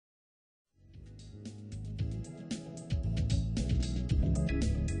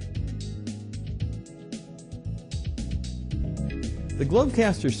The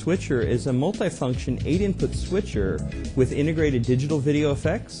GlobeCaster switcher is a multifunction 8-input switcher with integrated digital video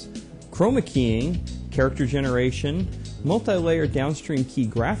effects, chroma keying, character generation, multi-layer downstream key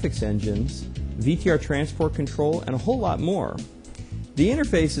graphics engines, VTR transport control, and a whole lot more. The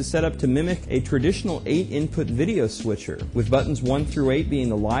interface is set up to mimic a traditional 8-input video switcher, with buttons 1 through 8 being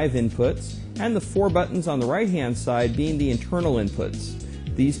the live inputs, and the 4 buttons on the right-hand side being the internal inputs.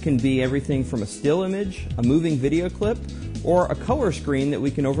 These can be everything from a still image, a moving video clip, or a color screen that we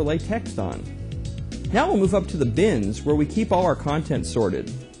can overlay text on. Now we'll move up to the bins, where we keep all our content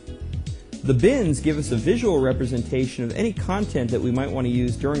sorted. The bins give us a visual representation of any content that we might want to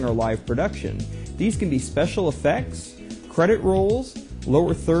use during our live production. These can be special effects, credit rolls,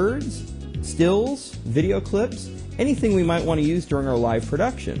 lower thirds, stills, video clips, anything we might want to use during our live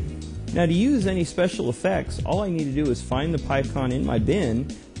production. Now, to use any special effects, all I need to do is find the PyCon in my bin,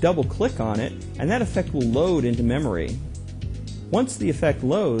 double click on it, and that effect will load into memory. Once the effect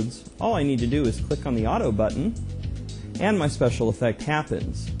loads, all I need to do is click on the auto button, and my special effect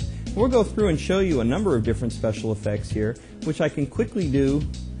happens. We'll go through and show you a number of different special effects here, which I can quickly do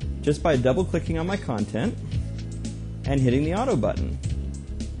just by double clicking on my content and hitting the auto button.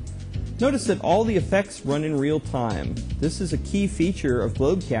 Notice that all the effects run in real time. This is a key feature of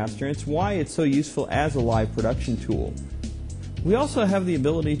GlobeCaster, and it's why it's so useful as a live production tool. We also have the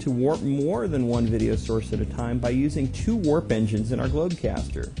ability to warp more than one video source at a time by using 2 warp engines in our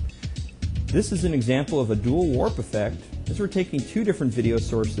GlobeCaster. This is an example of a dual warp effect, as we're taking 2 different video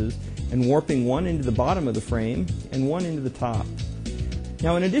sources and warping one into the bottom of the frame and one into the top.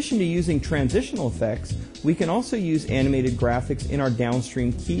 Now, in addition to using transitional effects, we can also use animated graphics in our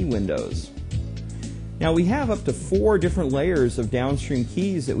downstream key windows. Now, we have up to 4 different layers of downstream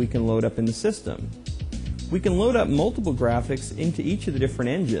keys that we can load up in the system. We can load up multiple graphics into each of the different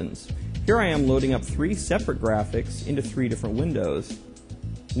engines. Here I am loading up 3 separate graphics into 3 different windows.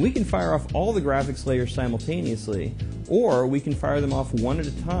 We can fire off all the graphics layers simultaneously, or we can fire them off one at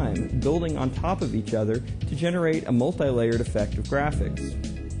a time, building on top of each other to generate a multi-layered effect of graphics.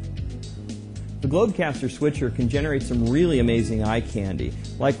 The GlobeCaster switcher can generate some really amazing eye candy,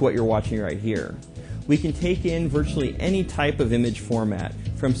 like what you're watching right here. We can take in virtually any type of image format,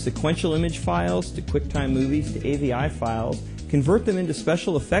 from sequential image files to QuickTime movies to AVI files, convert them into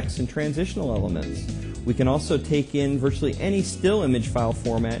special effects and transitional elements. We can also take in virtually any still image file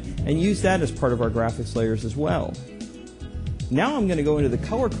format and use that as part of our graphics layers as well. Now I'm going to go into the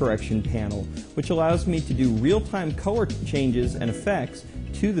color correction panel, which allows me to do real-time color changes and effects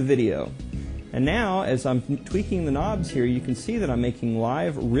to the video. And now, as I'm tweaking the knobs here, you can see that I'm making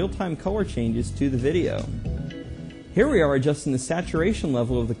live real-time color changes to the video. Here we are adjusting the saturation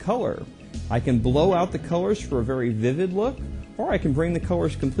level of the color. I can blow out the colors for a very vivid look, or I can bring the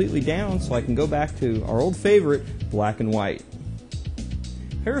colors completely down so I can go back to our old favorite, black and white.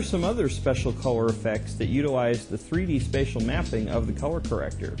 Here are some other special color effects that utilize the 3D spatial mapping of the color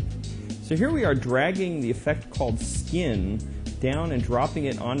corrector. So here we are dragging the effect called skin down and dropping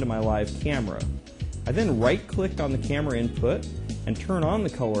it onto my live camera. I then right-click on the camera input and turn on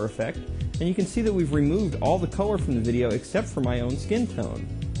the color effect, and you can see that we've removed all the color from the video except for my own skin tone.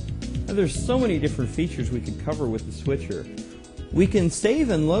 Now, there's so many different features we could cover with the switcher. We can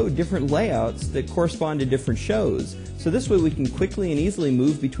save and load different layouts that correspond to different shows, so this way we can quickly and easily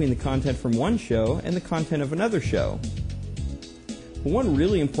move between the content from one show and the content of another show. But one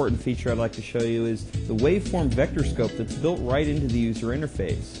really important feature I'd like to show you is the waveform vector scope that's built right into the user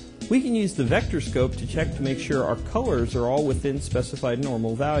interface. We can use the vector scope to check to make sure our colors are all within specified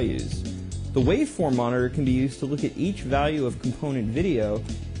normal values. The waveform monitor can be used to look at each value of component video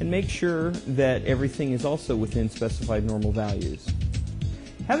and make sure that everything is also within specified normal values.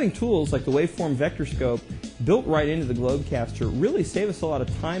 Having tools like the waveform vector scope built right into the GlobeCaster really save us a lot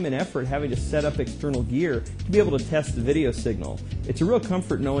of time and effort having to set up external gear to be able to test the video signal. It's a real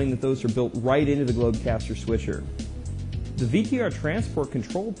comfort knowing that those are built right into the GlobeCaster switcher. The VTR transport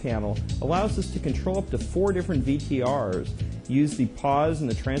control panel allows us to control up to 4 different VTRs, use the pause and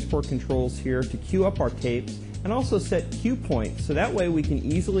the transport controls here to queue up our tapes, and also set cue points so that way we can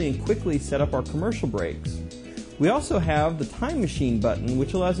easily and quickly set up our commercial breaks. We also have the time machine button,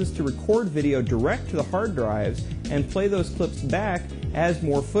 which allows us to record video direct to the hard drives and play those clips back as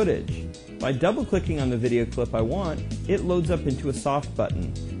more footage. By double-clicking on the video clip I want, it loads up into a soft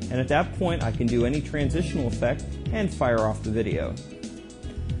button, and at that point I can do any transitional effect and fire off the video.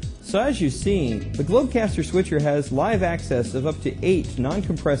 So as you've seen, the GlobeCaster switcher has live access of up to 8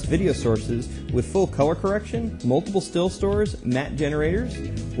 non-compressed video sources with full color correction, multiple still stores, matte generators,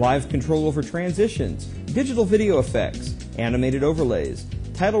 live control over transitions, digital video effects, animated overlays,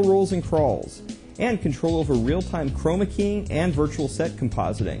 title rolls and crawls, and control over real-time chroma keying and virtual set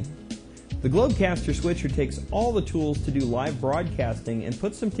compositing. The GlobeCaster switcher takes all the tools to do live broadcasting and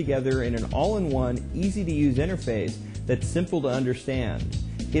puts them together in an all-in-one, easy-to-use interface that's simple to understand.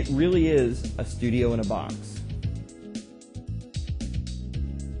 It really is a studio in a box.